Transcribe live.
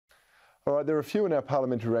All right, there are a few in our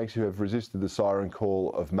parliamentary ranks who have resisted the siren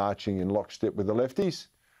call of marching in lockstep with the lefties.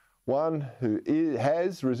 One who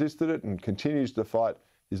has resisted it and continues to fight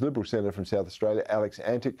is Liberal Senator from South Australia, Alex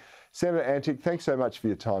Antic. Senator Antic, thanks so much for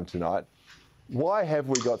your time tonight. Why have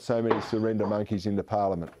we got so many surrender monkeys into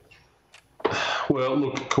Parliament? Well,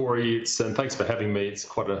 look, Corey, and thanks for having me. It's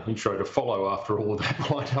quite an intro to follow after all of that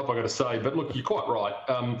wind-up, I've got to say. But look, you're quite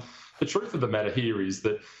right. The truth of the matter here is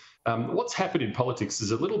that what's happened in politics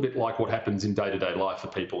is a little bit like what happens in day-to-day life for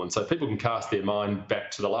people. And so people can cast their mind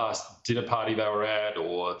back to the last dinner party they were at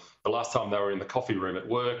or the last time they were in the coffee room at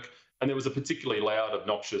work. And there was a particularly loud,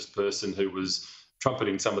 obnoxious person who was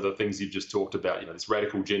trumpeting some of the things you've just talked about, this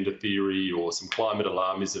radical gender theory or some climate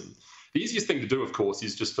alarmism. The easiest thing to do, of course,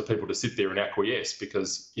 is just for people to sit there and acquiesce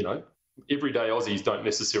because, everyday Aussies don't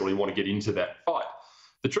necessarily want to get into that fight.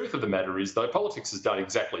 The truth of the matter is, though, politics has done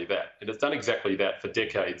exactly that. And it's done exactly that for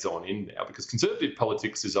decades on in now because conservative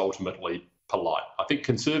politics is ultimately polite. I think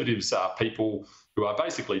conservatives are people who are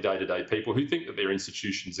basically day-to-day people who think that their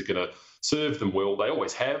institutions are going to serve them well. They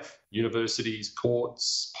always have, universities,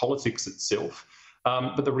 courts, politics itself.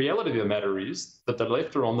 But the reality of the matter is that the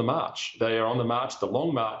left are on the march. They are on the march. The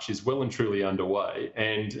long march is well and truly underway.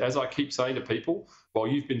 And as I keep saying to people, while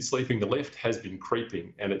you've been sleeping, the left has been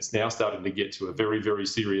creeping, and it's now starting to get to a very, very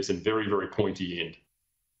serious and very, very pointy end.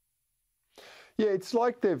 Yeah, it's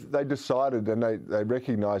like they decided and they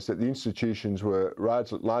recognised that the institutions were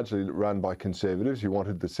largely run by conservatives who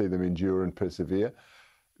wanted to see them endure and persevere.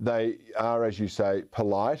 They are, as you say,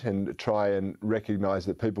 polite and try and recognise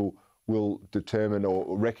that people will determine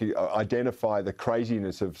or identify the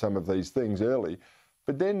craziness of some of these things early.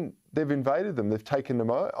 But then they've invaded them, they've taken them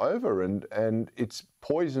over and it's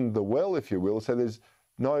poisoned the well, if you will. So there's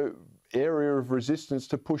no area of resistance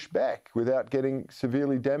to push back without getting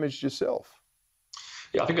severely damaged yourself.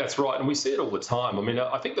 Yeah, I think that's right. And we see it all the time. I mean,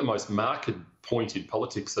 I think the most marked point in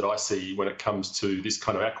politics that I see when it comes to this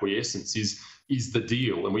kind of acquiescence is the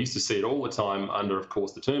deal. And we used to see it all the time under, of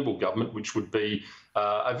course, the Turnbull government, which would be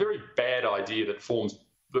a very bad idea that forms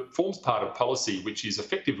part of policy, which is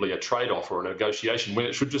effectively a trade-off or a negotiation when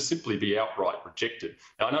it should just simply be outright rejected.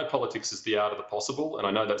 Now, I know politics is the art of the possible, and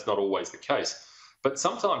I know that's not always the case. But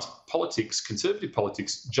sometimes politics, conservative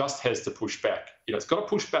politics, just has to push back. It's got to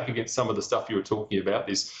push back against some of the stuff you were talking about,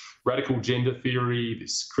 this radical gender theory,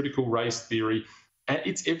 this critical race theory, and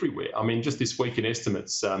it's everywhere. I mean, just this week in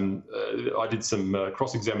estimates, I did some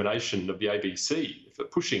cross-examination of the ABC for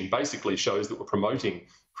pushing basically shows that were promoting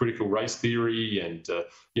critical race theory and,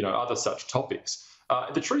 other such topics.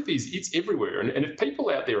 The truth is, it's everywhere. And if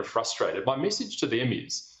people out there are frustrated, my message to them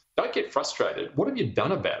is, don't get frustrated. What have you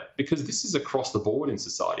done about it? Because this is across the board in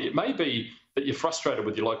society. It may be that you're frustrated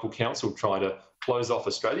with your local council trying to close off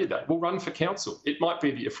Australia Day. Well, run for council. It might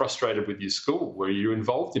be that you're frustrated with your school, where you're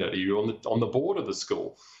involved in it, or you're on the board of the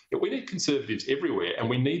school. We need conservatives everywhere, and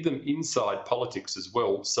we need them inside politics as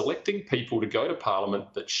well, selecting people to go to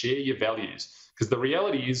Parliament that share your values. Because the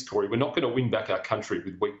reality is, Corey, we're not going to win back our country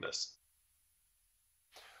with weakness.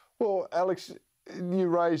 Well, Alex, you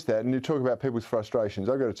raised that and you talk about people's frustrations.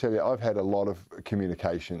 I've got to tell you, I've had a lot of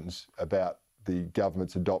communications about the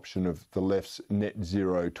government's adoption of the left's net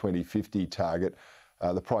zero 2050 target.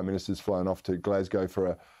 The Prime Minister's flown off to Glasgow for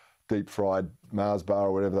a deep fried Mars bar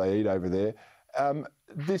or whatever they eat over there.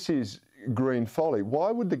 This is green folly.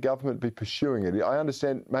 Why would the government be pursuing it? I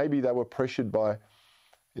understand maybe they were pressured by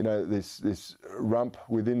this rump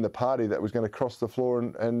within the party that was going to cross the floor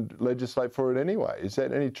and legislate for it anyway. Is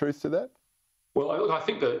there any truth to that? Well, look, I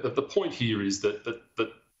think the point here is that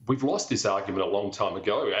we've lost this argument a long time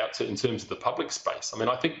ago in terms of the public space. I mean,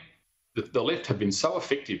 I think the left have been so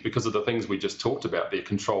effective because of the things we just talked about, their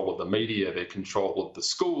control of the media, their control of the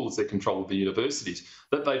schools, their control of the universities,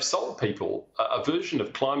 that they've sold people a version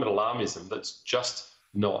of climate alarmism that's just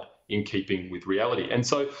not in keeping with reality. And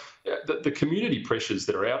so the community pressures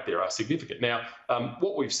that are out there are significant. Now,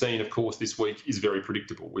 what we've seen, of course, this week is very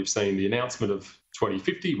predictable. We've seen the announcement of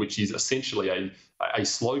 2050, which is essentially a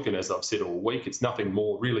slogan, as I've said all week. It's nothing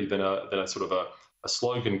more really than a sort of a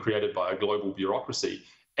slogan created by a global bureaucracy.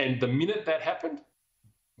 And the minute that happened,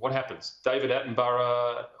 what happens? David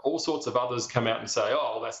Attenborough, all sorts of others come out and say,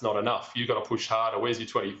 oh, well, that's not enough. You've got to push harder. Where's your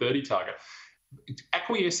 2030 target?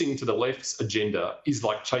 Acquiescing to the left's agenda is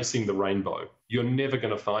like chasing the rainbow. You're never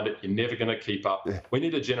going to find it. You're never going to keep up. Yeah. We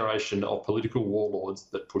need a generation of political warlords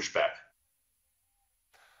that push back.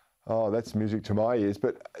 Oh, that's music to my ears.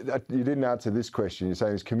 But you didn't answer this question. You're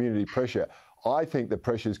saying it's community pressure. I think the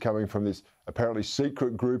pressure is coming from this apparently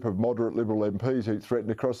secret group of moderate Liberal MPs who threatened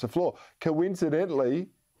to cross the floor. Coincidentally,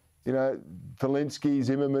 Valinsky,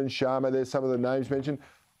 Zimmerman, Sharma, there's some of the names mentioned.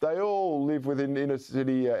 They all live within inner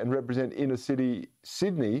city and represent inner city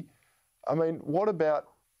Sydney. I mean, what about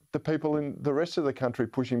the people in the rest of the country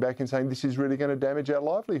pushing back and saying this is really going to damage our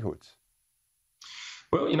livelihoods?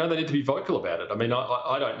 Well, they need to be vocal about it. I mean,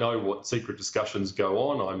 I don't know what secret discussions go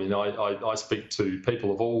on. I mean, I speak to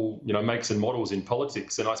people of all, makes and models in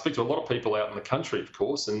politics, and I speak to a lot of people out in the country, of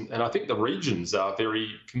course, and I think the regions are very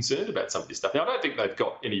concerned about some of this stuff. Now, I don't think they've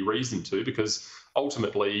got any reason to, because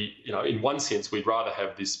ultimately, in one sense, we'd rather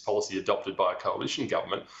have this policy adopted by a coalition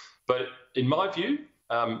government. But in my view,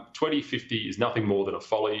 2050 is nothing more than a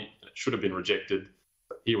folly, and it should have been rejected.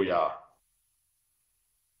 But here we are.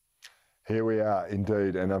 Here we are,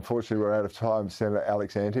 indeed. And unfortunately, we're out of time. Senator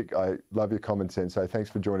Alex Antic, I love your common sense. So thanks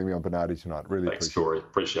for joining me on Bernardi tonight. Really appreciate it. Thanks, Corey.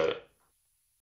 Appreciate it.